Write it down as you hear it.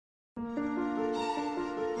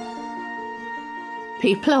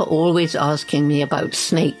People are always asking me about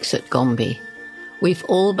snakes at Gombe. We've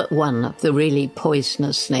all but one of the really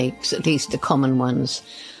poisonous snakes, at least the common ones,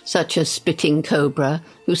 such as spitting cobra,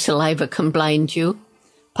 whose saliva can blind you,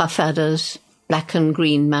 puff adders, black and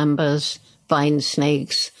green mambas, vine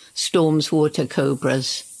snakes, storm's water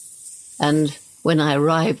cobras. And when I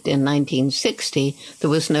arrived in 1960, there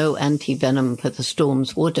was no anti-venom for the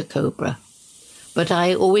storm's water cobra. But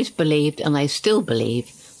I always believed, and I still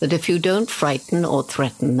believe, that if you don't frighten or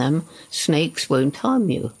threaten them, snakes won't harm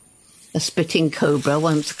you. A spitting cobra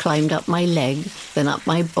once climbed up my leg, then up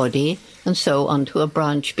my body, and so onto a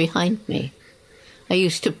branch behind me. I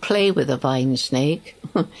used to play with a vine snake,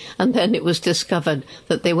 and then it was discovered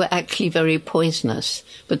that they were actually very poisonous,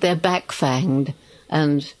 but they're back-fanged,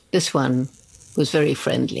 and this one was very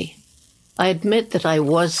friendly. I admit that I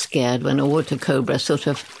was scared when a water cobra sort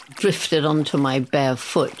of drifted onto my bare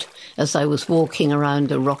foot as I was walking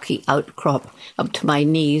around a rocky outcrop up to my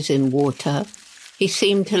knees in water. He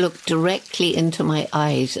seemed to look directly into my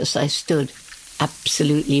eyes as I stood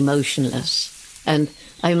absolutely motionless. And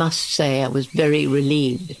I must say I was very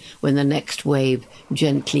relieved when the next wave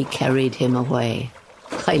gently carried him away.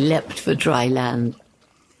 I leapt for dry land.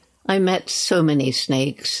 I met so many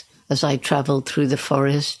snakes as I travelled through the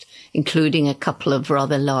forest, including a couple of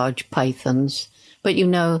rather large pythons. But you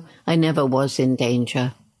know, I never was in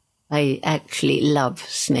danger. I actually love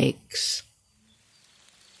snakes.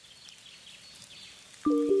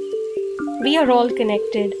 We are all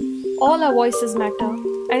connected. All our voices matter.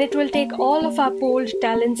 And it will take all of our pooled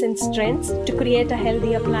talents and strengths to create a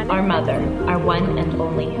healthier planet. Our mother, our one and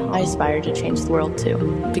only hope. I aspire to change the world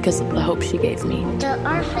too, because of the hope she gave me. The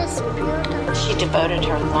earth is beautiful. She devoted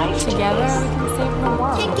her life Together to we can save the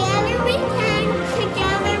world. Together we can.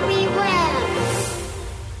 Together we will.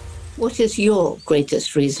 What is your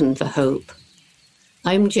greatest reason for hope?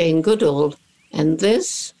 I'm Jane Goodall, and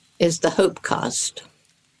this is the Hopecast.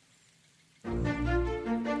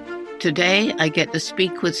 Today, I get to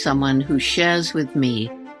speak with someone who shares with me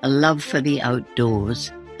a love for the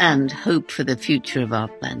outdoors and hope for the future of our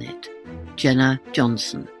planet, Jenna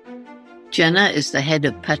Johnson. Jenna is the head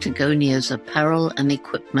of Patagonia's apparel and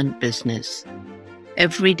equipment business.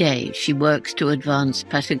 Every day, she works to advance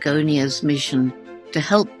Patagonia's mission to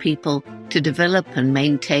help people to develop and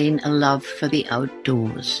maintain a love for the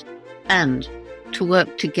outdoors and to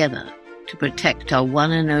work together to protect our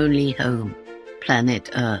one and only home, planet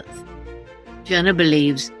Earth. Jenna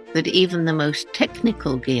believes that even the most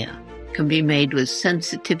technical gear can be made with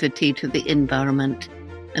sensitivity to the environment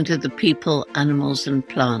and to the people, animals, and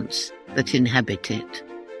plants that inhabit it.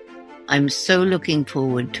 I'm so looking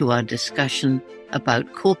forward to our discussion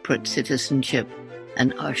about corporate citizenship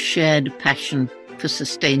and our shared passion for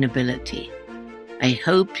sustainability. I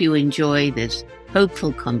hope you enjoy this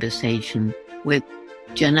hopeful conversation with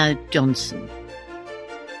Jenna Johnson.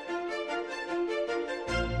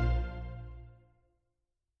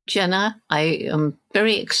 Jenna, I am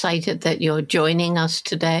very excited that you're joining us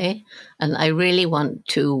today, and I really want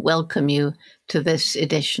to welcome you to this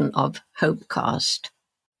edition of Hopecast.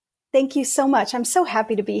 Thank you so much. I'm so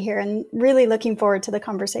happy to be here and really looking forward to the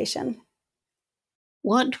conversation.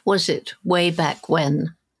 What was it way back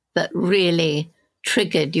when that really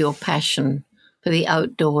triggered your passion for the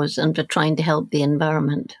outdoors and for trying to help the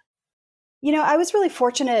environment? You know, I was really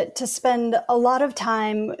fortunate to spend a lot of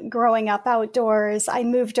time growing up outdoors. I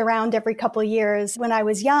moved around every couple of years when I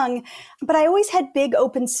was young, but I always had big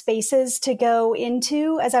open spaces to go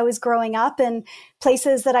into as I was growing up and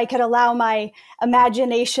places that I could allow my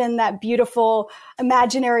imagination, that beautiful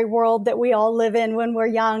imaginary world that we all live in when we're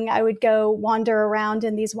young. I would go wander around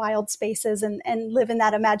in these wild spaces and live in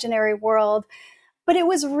that imaginary world. But it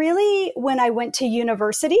was really when I went to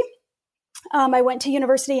university. I went to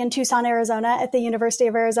university in Tucson, Arizona, at the University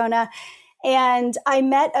of Arizona, and I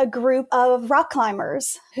met a group of rock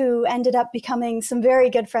climbers who ended up becoming some very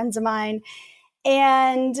good friends of mine.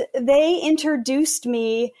 And they introduced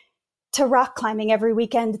me to rock climbing. Every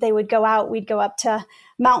weekend they would go out. We'd go up to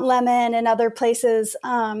Mount Lemmon and other places,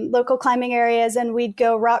 local climbing areas, and we'd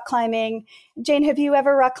go rock climbing. Jane, have you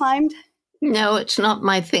ever rock climbed? No, it's not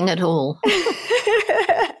my thing at all.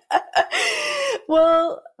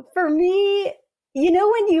 Well, for me, you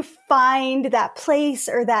know, when you find that place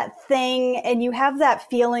or that thing and you have that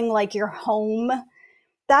feeling like you're home,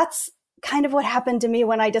 that's kind of what happened to me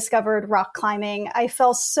when I discovered rock climbing. I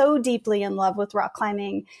fell so deeply in love with rock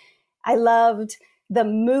climbing. I loved the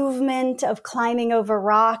movement of climbing over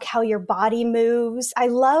rock, how your body moves. I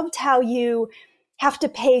loved how you have to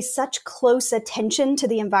pay such close attention to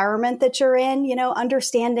the environment that you're in, you know,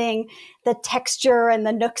 understanding the texture and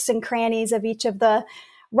the nooks and crannies of each of the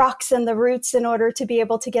rocks and the roots in order to be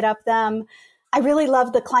able to get up them. I really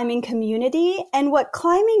love the climbing community. And what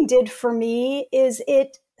climbing did for me is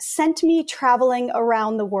it sent me traveling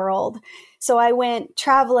around the world. So I went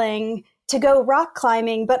traveling to go rock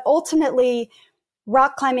climbing, but ultimately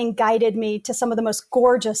rock climbing guided me to some of the most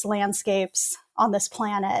gorgeous landscapes on this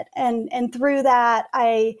planet. And through that,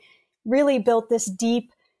 I really built this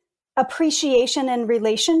deep appreciation and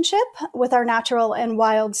relationship with our natural and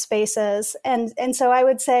wild spaces. And so I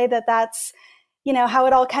would say that that's, how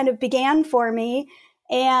it all kind of began for me.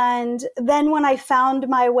 And then when I found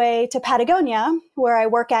my way to Patagonia, where I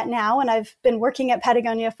work at now, and I've been working at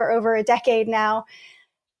Patagonia for over a decade now,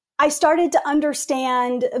 I started to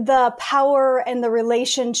understand the power and the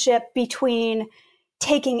relationship between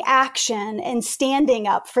taking action and standing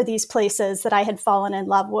up for these places that I had fallen in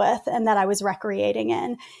love with and that I was recreating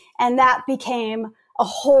in. And that became a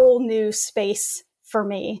whole new space for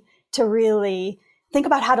me to really think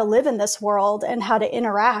about how to live in this world and how to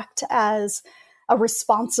interact as a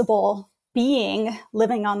responsible being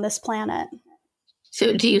living on this planet.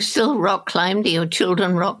 So do you still rock climb? Do your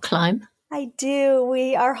children rock climb? I do.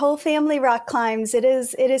 Our whole family rock climbs. It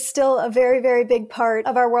is still a very, very big part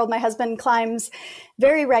of our world. My husband climbs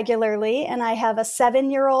very regularly, and I have a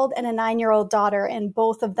 7-year-old and a 9-year-old daughter, and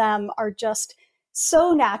both of them are just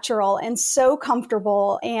so natural and so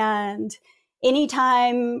comfortable. And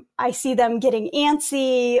anytime I see them getting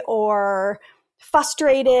antsy or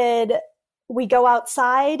frustrated, we go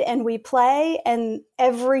outside and we play, and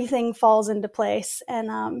everything falls into place.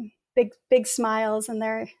 And big smiles, and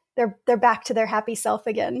they're back to their happy self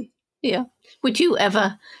again. Yeah. Would you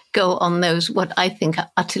ever go on those, what I think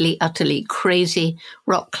are utterly crazy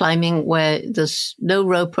rock climbing where there's no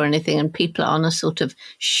rope or anything and people are on a sort of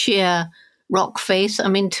sheer rock face? I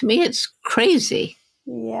mean, to me, it's crazy.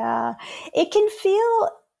 Yeah.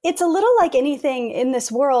 It's a little like anything in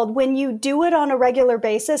this world. When you do it on a regular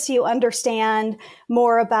basis, you understand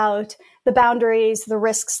more about the boundaries, the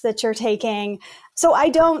risks that you're taking. So I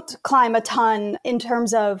don't climb a ton in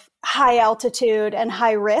terms of high altitude and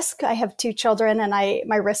high risk. I have 2 children and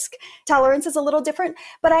my risk tolerance is a little different,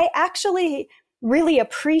 but I actually really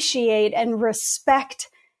appreciate and respect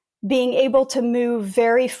being able to move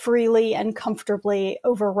very freely and comfortably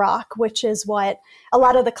over rock, which is what a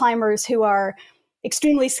lot of the climbers who are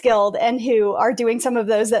extremely skilled and who are doing some of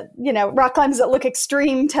those that, rock climbs that look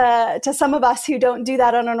extreme to some of us who don't do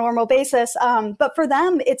that on a normal basis. But for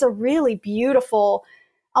them, it's a really beautiful,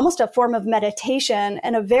 almost a form of meditation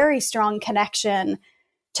and a very strong connection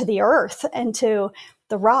to the earth and to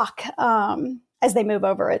the rock as they move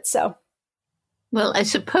over it. So, well, I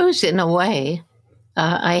suppose in a way,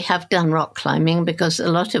 I have done rock climbing because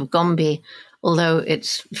a lot of Gombe, although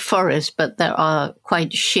it's forest, but there are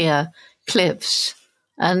quite sheer cliffs,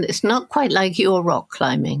 and it's not quite like your rock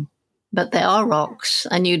climbing, but there are rocks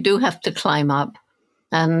and you do have to climb up.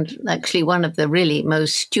 And actually one of the really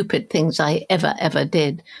most stupid things I ever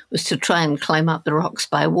did was to try and climb up the rocks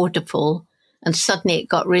by a waterfall, and suddenly it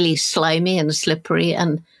got really slimy and slippery,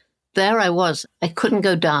 and there I was. I couldn't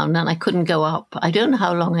go down and I couldn't go up. I don't know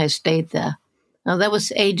how long I stayed there. Now, that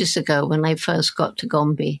was ages ago when I first got to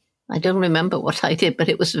Gombe. I don't remember what I did, but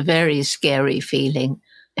it was a very scary feeling.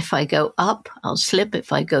 If I go up, I'll slip.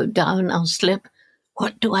 If I go down, I'll slip.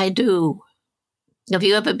 What do I do? Have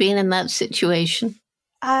you ever been in that situation?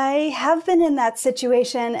 I have been in that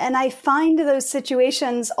situation, and I find those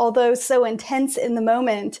situations, although so intense in the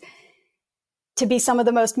moment, to be some of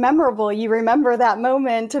the most memorable. You remember that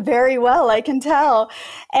moment very well, I can tell.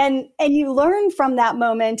 And you learn from that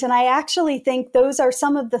moment. And I actually think those are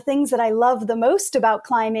some of the things that I love the most about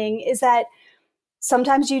climbing, is that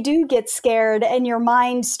sometimes you do get scared and your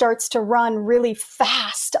mind starts to run really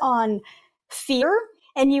fast on fear,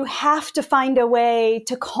 and you have to find a way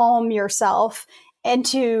to calm yourself and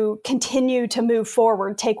to continue to move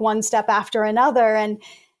forward, take one step after another. And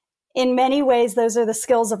in many ways, those are the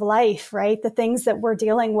skills of life, right? The things that we're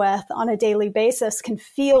dealing with on a daily basis can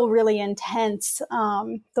feel really intense.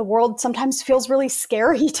 The world sometimes feels really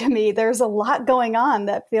scary to me. There's a lot going on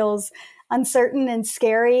that feels uncertain and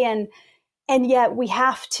scary. And yet we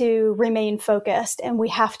have to remain focused and we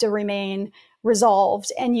have to remain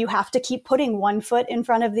resolved. And you have to keep putting one foot in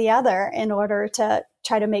front of the other in order to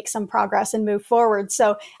try to make some progress and move forward.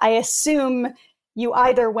 So I assume you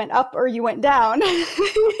either went up or you went down.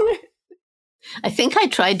 I think I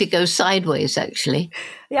tried to go sideways, actually.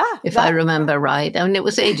 Yeah. If I remember right. I mean, it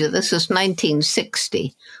was ages. This was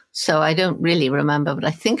 1960. So I don't really remember, but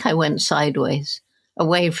I think I went sideways,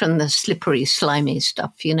 away from the slippery, slimy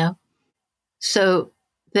stuff, you know? So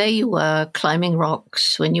there you were, climbing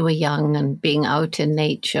rocks when you were young and being out in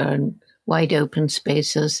nature and wide open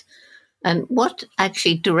spaces. And what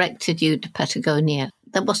actually directed you to Patagonia?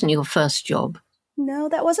 That wasn't your first job. No,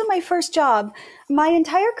 that wasn't my first job. My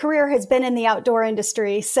entire career has been in the outdoor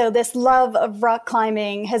industry. So this love of rock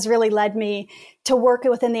climbing has really led me to work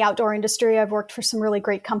within the outdoor industry. I've worked for some really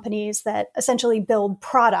great companies that essentially build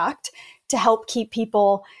product to help keep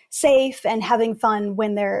people safe and having fun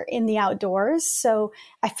when they're in the outdoors. So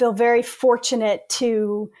I feel very fortunate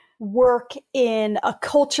to work in a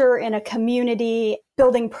culture, in a community,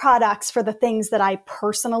 building products for the things that I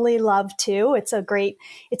personally love too. It's a great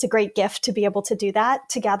gift to be able to do that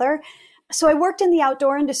together. So I worked in the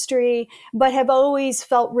outdoor industry, but have always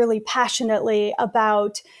felt really passionately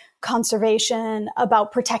about conservation,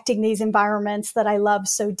 about protecting these environments that I love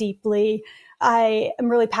so deeply. I am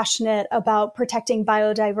really passionate about protecting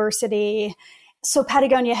biodiversity. So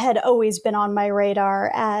Patagonia had always been on my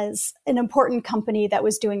radar as an important company that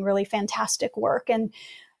was doing really fantastic work. And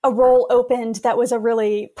a role opened that was a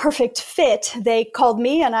really perfect fit. They called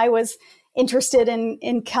me and I was interested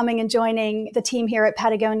in coming and joining the team here at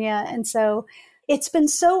Patagonia. And so it's been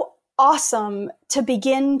so awesome to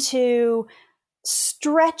begin to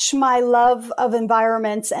stretch my love of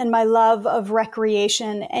environments and my love of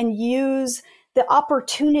recreation and use the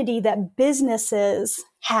opportunity that businesses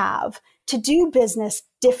have to do business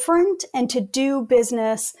different and to do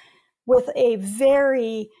business with a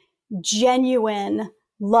very genuine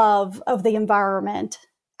love of the environment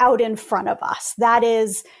out in front of us. That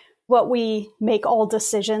is what we make all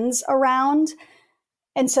decisions around.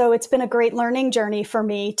 And so it's been a great learning journey for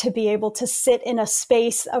me to be able to sit in a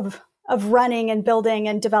space of running and building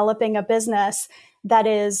and developing a business that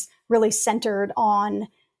is really centered on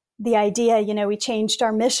the idea. We changed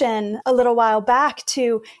our mission a little while back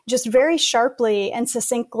to just very sharply and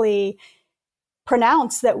succinctly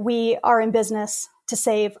pronounce that we are in business to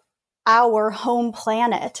save our home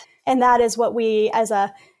planet. And that is what we, as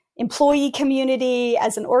a employee community,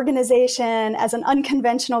 as an organization, as an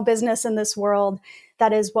unconventional business in this world,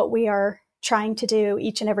 that is what we are trying to do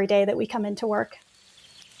each and every day that we come into work.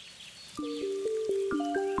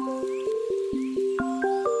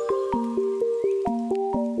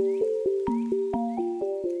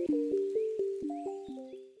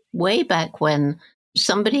 Way back when,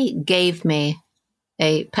 somebody gave me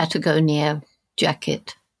a Patagonia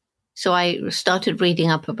jacket. So I started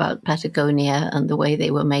reading up about Patagonia and the way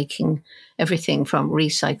they were making everything from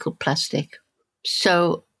recycled plastic.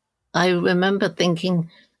 So I remember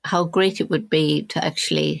thinking how great it would be to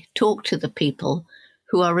actually talk to the people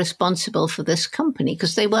who are responsible for this company,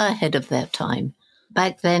 because they were ahead of their time.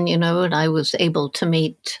 Back then, and I was able to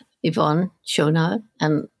meet Yvonne Schoner,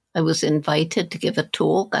 and I was invited to give a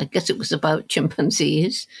talk. I guess it was about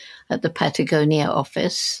chimpanzees at the Patagonia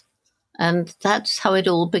office. And that's how it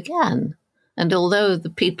all began. And although the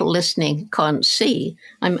people listening can't see,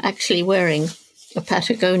 I'm actually wearing a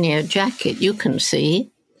Patagonia jacket you can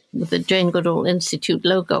see with the Jane Goodall Institute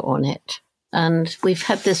logo on it. And we've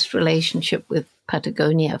had this relationship with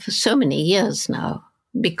Patagonia for so many years now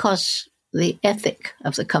because the ethic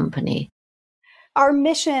of the company. Our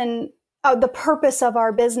mission, the purpose of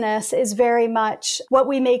our business is very much what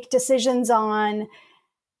we make decisions on.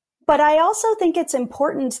 But I also think it's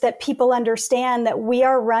important that people understand that we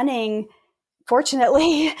are running,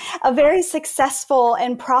 fortunately, a very successful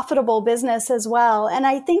and profitable business as well. And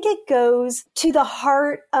I think it goes to the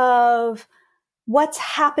heart of what's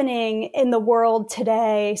happening in the world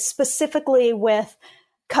today, specifically with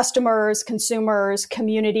customers, consumers,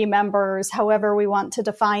 community members, however we want to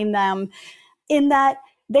define them, in that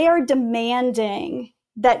they are demanding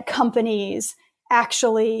that companies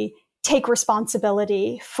actually take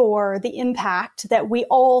responsibility for the impact that we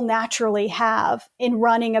all naturally have in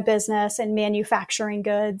running a business and manufacturing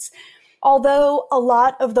goods. Although a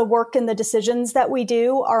lot of the work and the decisions that we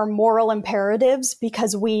do are moral imperatives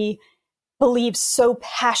because we believe so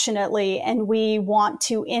passionately and we want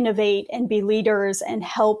to innovate and be leaders and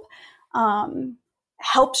help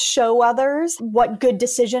show others what good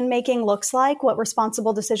decision making looks like, what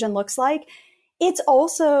responsible decision looks like. It's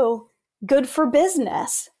also good for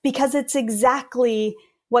business because it's exactly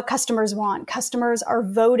what customers want. Customers are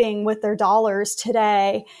voting with their dollars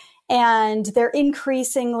today, and they're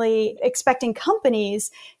increasingly expecting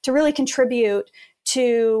companies to really contribute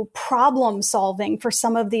to problem solving for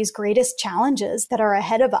some of these greatest challenges that are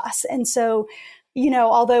ahead of us. And so,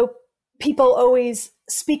 although people always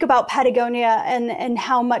speak about Patagonia and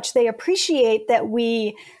how much they appreciate that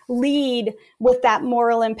we lead with that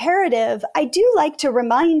moral imperative, I do like to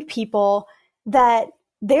remind people that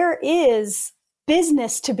there is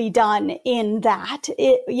business to be done in that.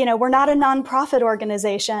 We're not a nonprofit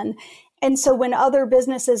organization. And so when other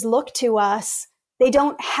businesses look to us, they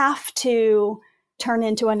don't have to turn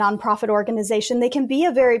into a nonprofit organization. They can be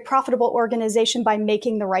a very profitable organization by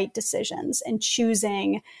making the right decisions and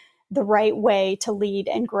choosing the right way to lead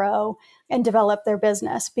and grow and develop their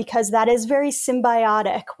business, because that is very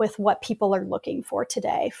symbiotic with what people are looking for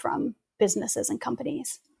today from businesses and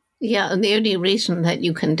companies. Yeah, and the only reason that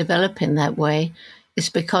you can develop in that way is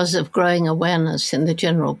because of growing awareness in the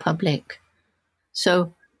general public.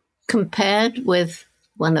 So compared with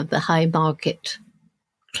one of the high market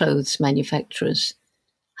clothes manufacturers,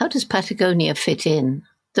 how does Patagonia fit in?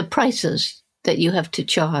 The prices that you have to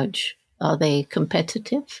charge, are they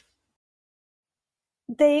competitive?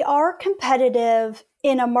 They are competitive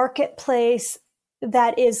in a marketplace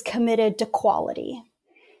that is committed to quality.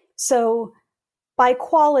 So by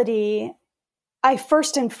quality, I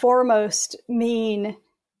first and foremost mean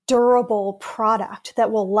durable product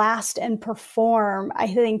that will last and perform. I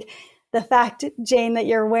think the fact, Jane, that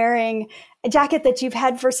you're wearing a jacket that you've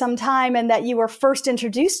had for some time and that you were first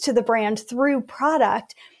introduced to the brand through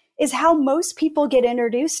product is how most people get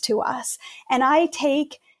introduced to us. And I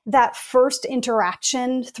take that first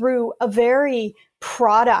interaction through a very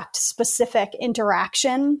product-specific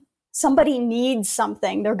interaction. Somebody needs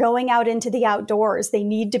something. They're going out into the outdoors. They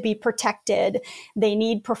need to be protected. They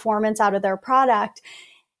need performance out of their product.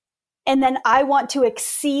 And then I want to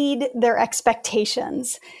exceed their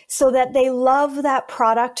expectations so that they love that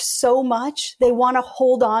product so much, they want to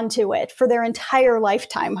hold on to it for their entire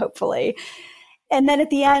lifetime, hopefully. And then at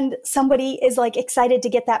the end, somebody is like excited to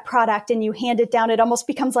get that product and you hand it down. It almost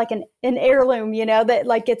becomes like an heirloom, that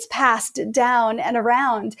like gets passed down and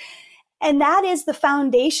around. And that is the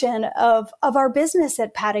foundation of our business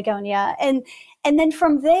at Patagonia. And then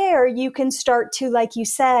from there, you can start to, like you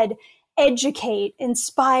said, educate,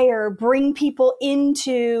 inspire, bring people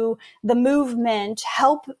into the movement,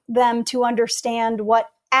 help them to understand what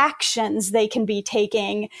actions they can be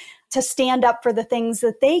taking to stand up for the things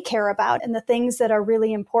that they care about and the things that are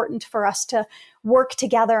really important for us to work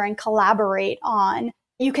together and collaborate on.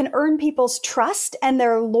 You can earn people's trust and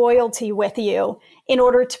their loyalty with you in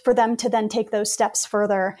order for them to then take those steps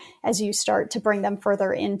further as you start to bring them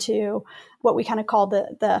further into what we kind of call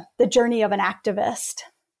the journey of an activist.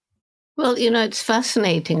 Well, it's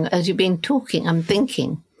fascinating. As you've been talking, I'm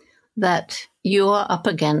thinking that you're up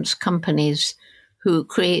against companies who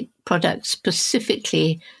create products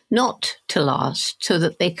specifically not to last so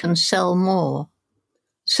that they can sell more.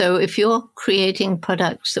 So if you're creating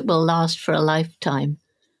products that will last for a lifetime,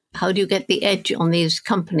 how do you get the edge on these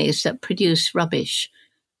companies that produce rubbish?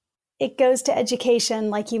 It goes to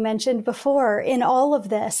education, like you mentioned before, in all of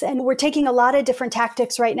this. And we're taking a lot of different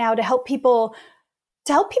tactics right now to help people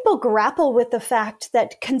grapple with the fact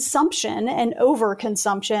that consumption and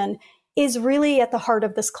overconsumption is really at the heart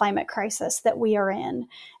of this climate crisis that we are in,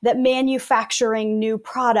 that manufacturing new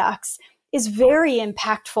products is very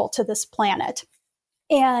impactful to this planet.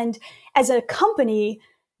 And as a company,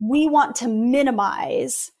 we want to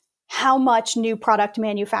minimize how much new product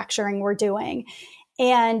manufacturing we're doing.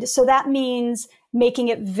 And so that means making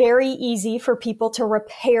it very easy for people to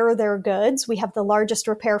repair their goods. We have the largest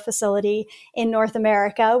repair facility in North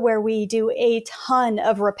America where we do a ton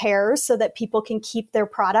of repairs so that people can keep their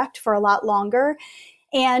product for a lot longer.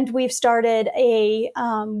 And we've started a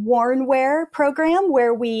worn wear program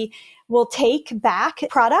where we will take back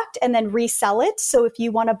product and then resell it. So if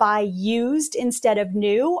you want to buy used instead of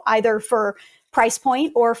new, either for price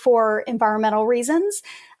point or for environmental reasons,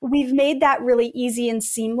 we've made that really easy and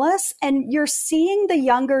seamless. And you're seeing the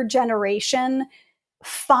younger generation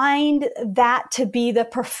find that to be the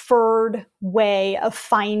preferred way of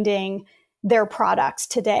finding their products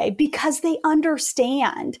today because they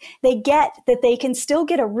understand. They get that they can still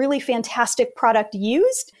get a really fantastic product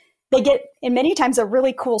used. They get, in many times, a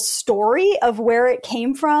really cool story of where it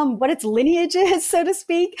came from, what its lineage is, so to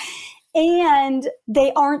speak. And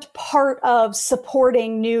they aren't part of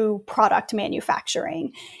supporting new product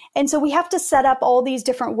manufacturing. And so we have to set up all these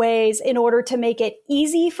different ways in order to make it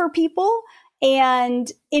easy for people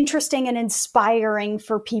and interesting and inspiring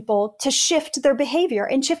for people to shift their behavior.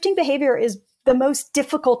 And shifting behavior is the most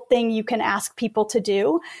difficult thing you can ask people to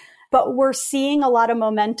do. But we're seeing a lot of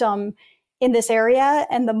momentum in this area.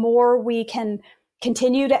 And the more we can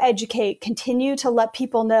continue to educate, continue to let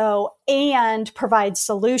people know, and provide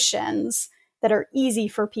solutions that are easy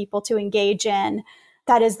for people to engage in,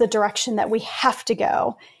 that is the direction that we have to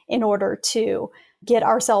go in order to get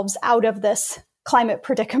ourselves out of this climate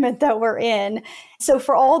predicament that we're in. So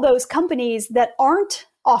for all those companies that aren't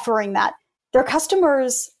offering that, their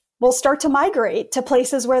customers will start to migrate to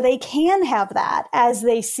places where they can have that as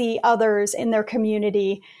they see others in their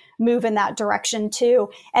community move in that direction too.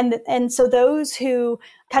 And so those who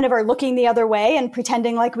kind of are looking the other way and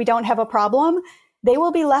pretending like we don't have a problem, they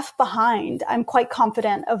will be left behind. I'm quite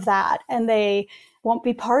confident of that. And they won't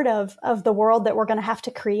be part of the world that we're going to have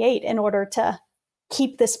to create in order to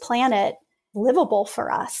keep this planet livable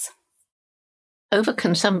for us.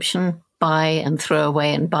 Overconsumption, buy and throw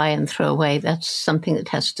away and buy and throw away, that's something that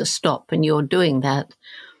has to stop. And you're doing that.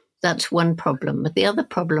 That's one problem. But the other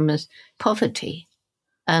problem is poverty.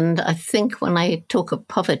 And I think when I talk of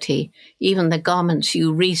poverty, even the garments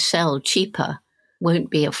you resell cheaper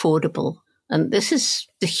won't be affordable. And this is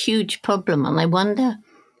the huge problem. And I wonder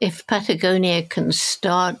if Patagonia can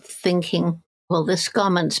start thinking, well, this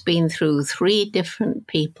garment's been through 3 different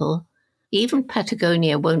people. Even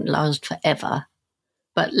Patagonia won't last forever.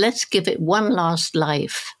 But let's give it one last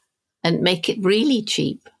life and make it really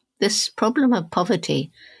cheap. This problem of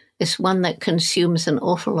poverty is one that consumes an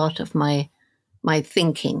awful lot of my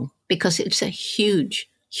thinking, because it's a huge,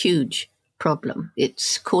 huge problem.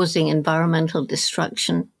 It's causing environmental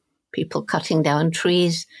destruction, people cutting down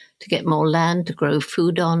trees to get more land to grow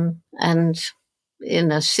food on. And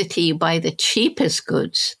in a city, you buy the cheapest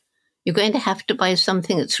goods. You're going to have to buy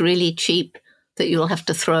something that's really cheap that you'll have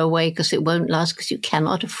to throw away because it won't last, because you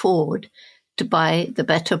cannot afford to buy the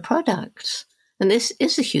better products. And this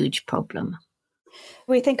is a huge problem.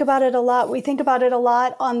 We think about it a lot. We think about it a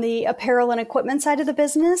lot on the apparel and equipment side of the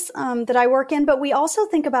business that I work in, but we also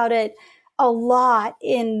think about it a lot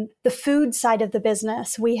in the food side of the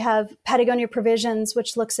business. We have Patagonia Provisions,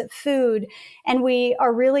 which looks at food, and we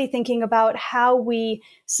are really thinking about how we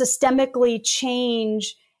systemically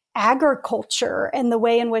change agriculture and the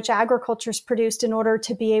way in which agriculture is produced in order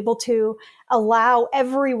to be able to allow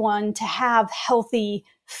everyone to have healthy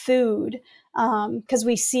food. Because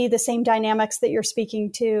we see the same dynamics that you're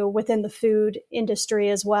speaking to within the food industry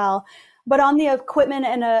as well. But on the equipment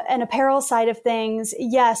and apparel side of things,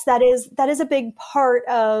 yes, that is a big part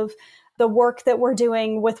of the work that we're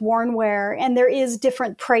doing with Wornwear. And there is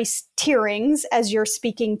different price tierings, as you're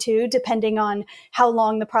speaking to, depending on how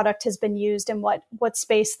long the product has been used and what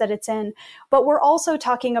space that it's in. But we're also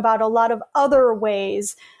talking about a lot of other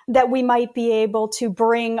ways that we might be able to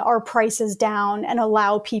bring our prices down and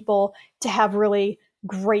allow people to have really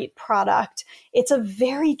great product. It's a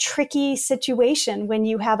very tricky situation when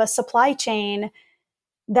you have a supply chain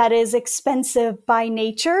that is expensive by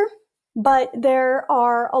nature. But there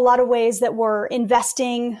are a lot of ways that we're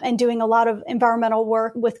investing and doing a lot of environmental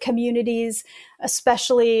work with communities,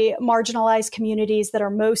 especially marginalized communities that are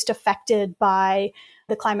most affected by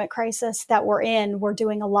the climate crisis that we're in. We're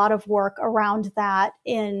doing a lot of work around that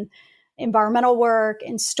in environmental work,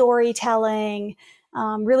 in storytelling,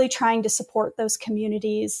 really trying to support those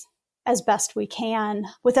communities as best we can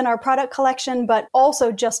within our product collection, but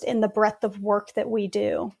also just in the breadth of work that we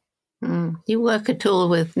do. You work at all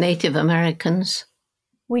with Native Americans?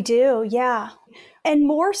 We do, yeah. And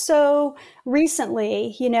more so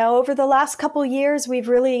recently, over the last couple of years, we've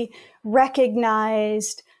really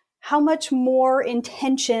recognized how much more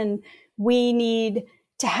intention we need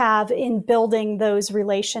to have in building those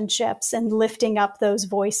relationships and lifting up those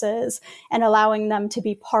voices and allowing them to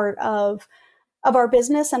be part of our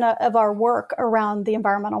business and of our work around the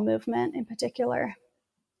environmental movement in particular.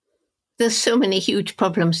 There's so many huge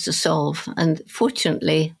problems to solve, and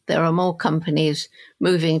fortunately, there are more companies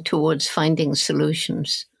moving towards finding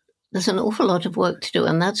solutions. There's an awful lot of work to do,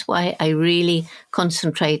 and that's why I really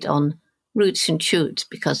concentrate on roots and shoots,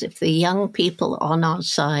 because if the young people on our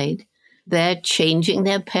side, they're changing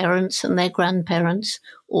their parents and their grandparents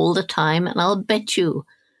all the time, and I'll bet you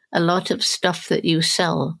a lot of stuff that you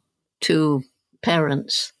sell to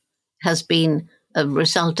parents has been a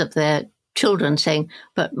result of their children saying,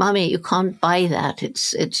 but mommy, you can't buy that.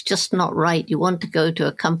 It's just not right. You want to go to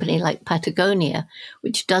a company like Patagonia,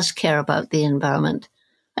 which does care about the environment.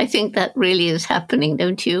 I think that really is happening,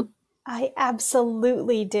 don't you? I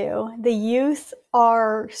absolutely do. The youth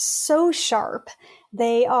are so sharp.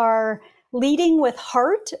 They are leading with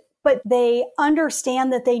heart, but they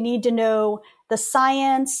understand that they need to know the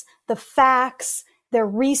science, the facts, they're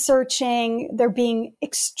researching, they're being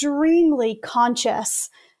extremely conscious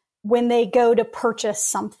when they go to purchase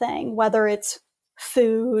something, whether it's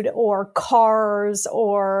food or cars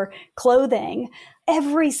or clothing.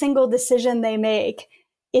 Every single decision they make,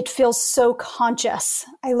 it feels so conscious.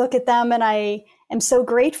 I look at them and I am so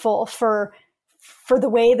grateful for the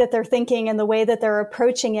way that they're thinking and the way that they're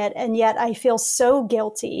approaching it. And yet I feel so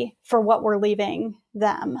guilty for what we're leaving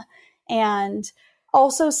them. And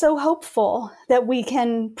also so hopeful that we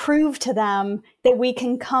can prove to them that we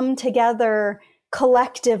can come together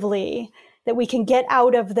collectively, that we can get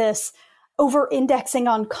out of this over-indexing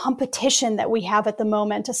on competition that we have at the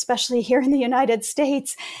moment, especially here in the United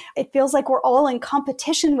States. It feels like we're all in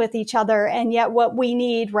competition with each other. And yet what we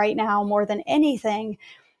need right now more than anything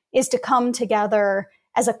is to come together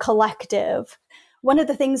as a collective. One of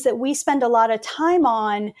the things that we spend a lot of time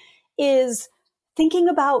on is thinking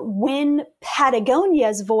about when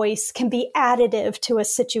Patagonia's voice can be additive to a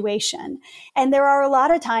situation. And there are a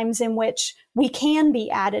lot of times in which we can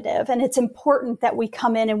be additive, and it's important that we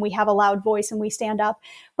come in and we have a loud voice and we stand up.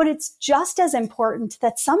 But it's just as important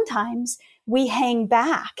that sometimes we hang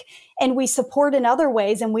back and we support in other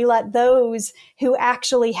ways, and we let those who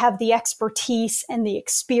actually have the expertise and the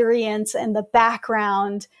experience and the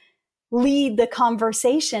background lead the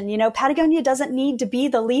conversation. You know, Patagonia doesn't need to be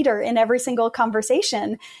the leader in every single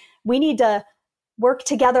conversation. We need to work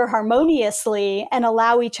together harmoniously and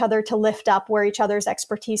allow each other to lift up where each other's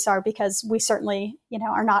expertise are, because we certainly, you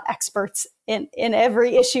know, are not experts in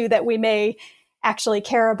every issue that we may actually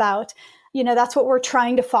care about. You know, that's what we're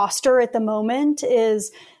trying to foster at the moment,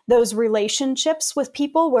 is those relationships with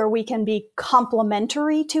people where we can be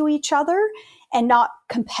complementary to each other and not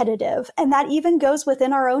competitive. And that even goes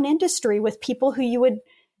within our own industry with people who you would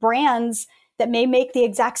brands that may make the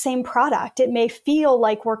exact same product. It may feel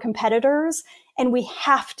like we're competitors, and we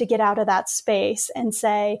have to get out of that space and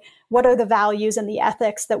say, what are the values and the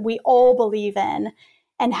ethics that we all believe in?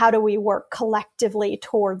 And how do we work collectively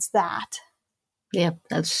towards that? Yeah,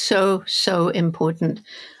 that's so, so important.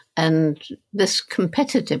 And this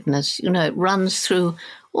competitiveness, you know, it runs through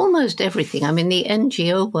almost everything. I mean, the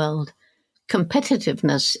NGO world,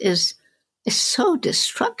 competitiveness is so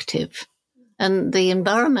destructive, and the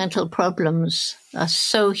environmental problems are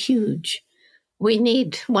so huge. We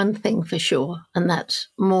need one thing for sure, and that's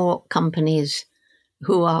more companies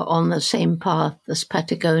who are on the same path as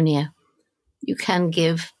Patagonia. You can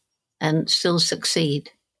give and still succeed.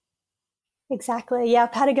 Exactly. Yeah,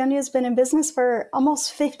 Patagonia has been in business for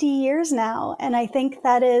almost 50 years now, and I think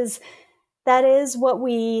that is what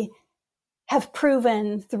we have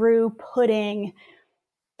proven through putting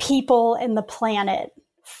people and the planet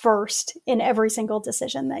first in every single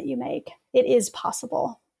decision that you make. It is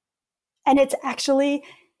possible. And it's actually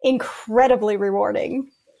incredibly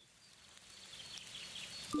rewarding.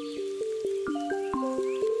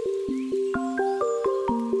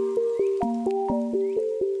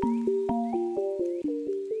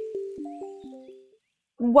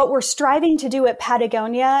 What we're striving to do at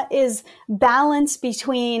Patagonia is balance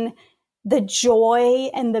between the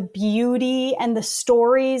joy and the beauty and the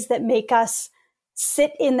stories that make us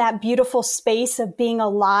sit in that beautiful space of being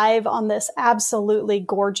alive on this absolutely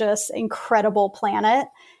gorgeous, incredible planet,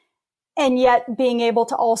 and yet being able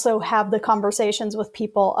to also have the conversations with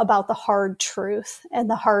people about the hard truth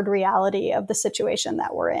and the hard reality of the situation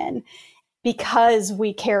that we're in, because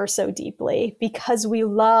we care so deeply, because we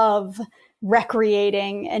love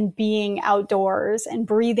recreating and being outdoors and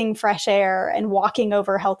breathing fresh air and walking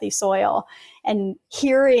over healthy soil and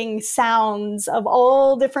hearing sounds of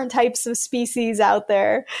all different types of species out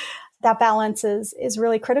there. That balance is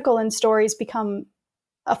really critical, and stories become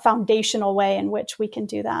a foundational way in which we can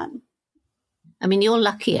do that. I mean, you're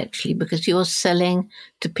lucky actually, because you're selling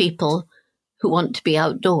to people who want to be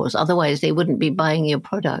outdoors. Otherwise, they wouldn't be buying your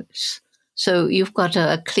products. So you've got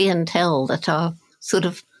a clientele that are sort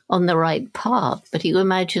of on the right path. But you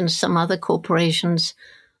imagine some other corporations,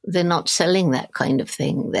 they're not selling that kind of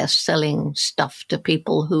thing. They're selling stuff to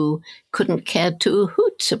people who couldn't care two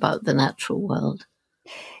hoots about the natural world.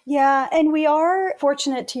 Yeah, and we are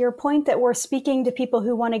fortunate, to your point, that we're speaking to people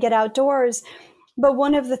who want to get outdoors. But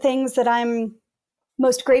one of the things that I'm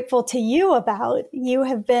most grateful to you about, you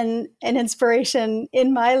have been an inspiration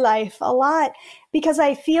in my life a lot, because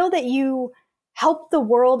I feel that you help the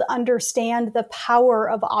world understand the power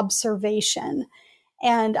of observation.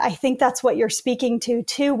 And I think that's what you're speaking to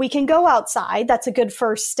too. We can go outside. That's a good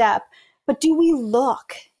first step. But do we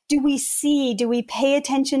look? Do we see? Do we pay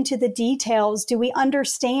attention to the details? Do we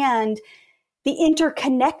understand the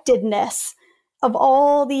interconnectedness of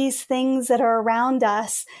all these things that are around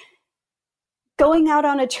us? Going out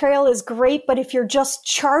on a trail is great, but if you're just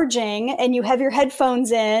charging and you have your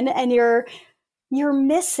headphones in and you're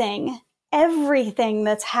missing everything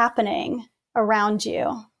that's happening around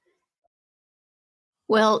you.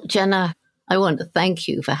 Well, Jenna, I want to thank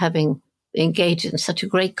you for having engaged in such a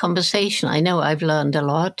great conversation. I know I've learned a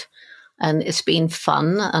lot, and it's been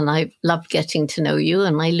fun, and I've loved getting to know you,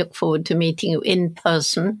 and I look forward to meeting you in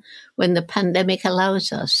person when the pandemic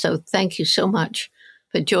allows us. So thank you so much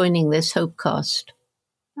for joining this Hopecast.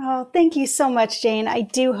 Oh, thank you so much, Jane. I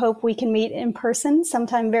do hope we can meet in person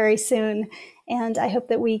sometime very soon. And I hope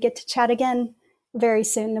that we get to chat again very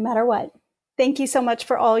soon, no matter what. Thank you so much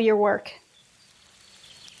for all your work.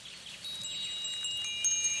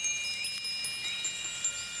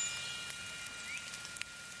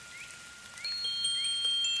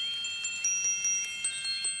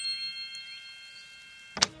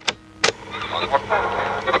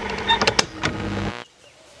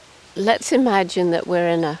 Let's imagine that we're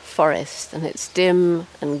in a forest and it's dim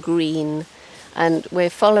and green, and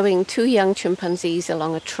we're following two young chimpanzees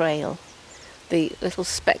along a trail. The little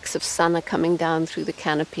specks of sun are coming down through the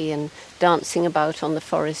canopy and dancing about on the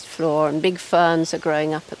forest floor, and big ferns are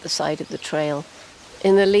growing up at the side of the trail.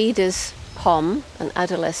 In the lead is Pom, an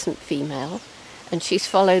adolescent female, and she's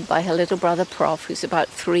followed by her little brother Prof, who's about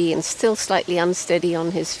 3 and still slightly unsteady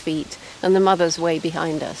on his feet, and the mother's way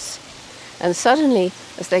behind us. And suddenly,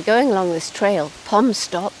 as they're going along this trail, Pom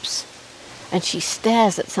stops and she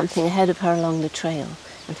stares at something ahead of her along the trail,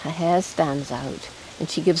 and her hair stands out and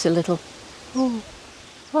she gives a little "oh,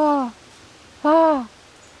 ah, ah,"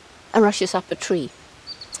 and rushes up a tree.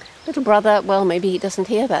 Little brother, well, maybe he doesn't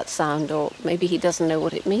hear that sound, or maybe he doesn't know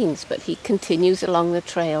what it means, but he continues along the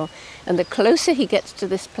trail, and the closer he gets to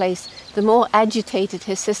this place, the more agitated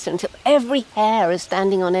his sister, until every hair is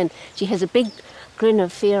standing on end. She has a big grin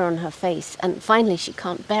of fear on her face, and finally she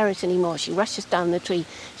can't bear it anymore. She rushes down the tree,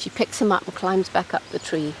 she picks him up and climbs back up the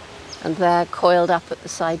tree, and there, coiled up at the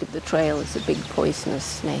side of the trail, is a big poisonous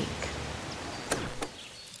snake.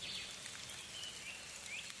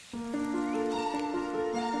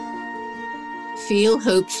 Feel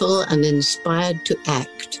hopeful and inspired to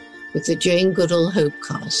act with the Jane Goodall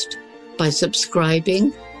Hopecast by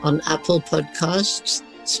subscribing on Apple Podcasts,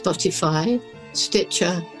 Spotify,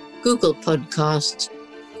 Stitcher, Google Podcasts,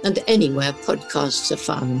 and anywhere podcasts are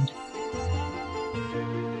found.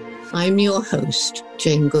 I'm your host,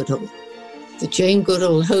 Jane Goodall. The Jane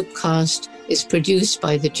Goodall Hopecast is produced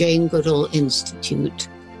by the Jane Goodall Institute.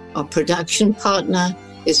 Our production partner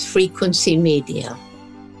is Frequency Media.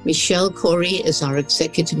 Michelle Corey is our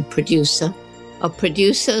executive producer. Our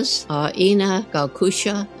producers are Ina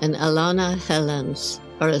Galkusha and Alana Helens.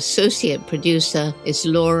 Our associate producer is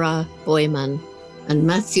Laura Boyman. And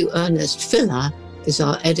Matthew Ernest Filler is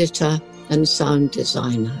our editor and sound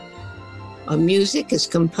designer. Our music is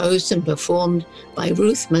composed and performed by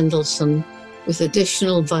Ruth Mendelssohn, with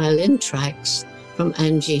additional violin tracks from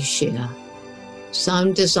Angie Shear.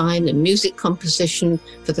 Sound design and music composition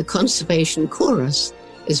for the Conservation Chorus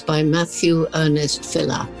is by Matthew Ernest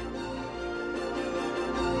Filler.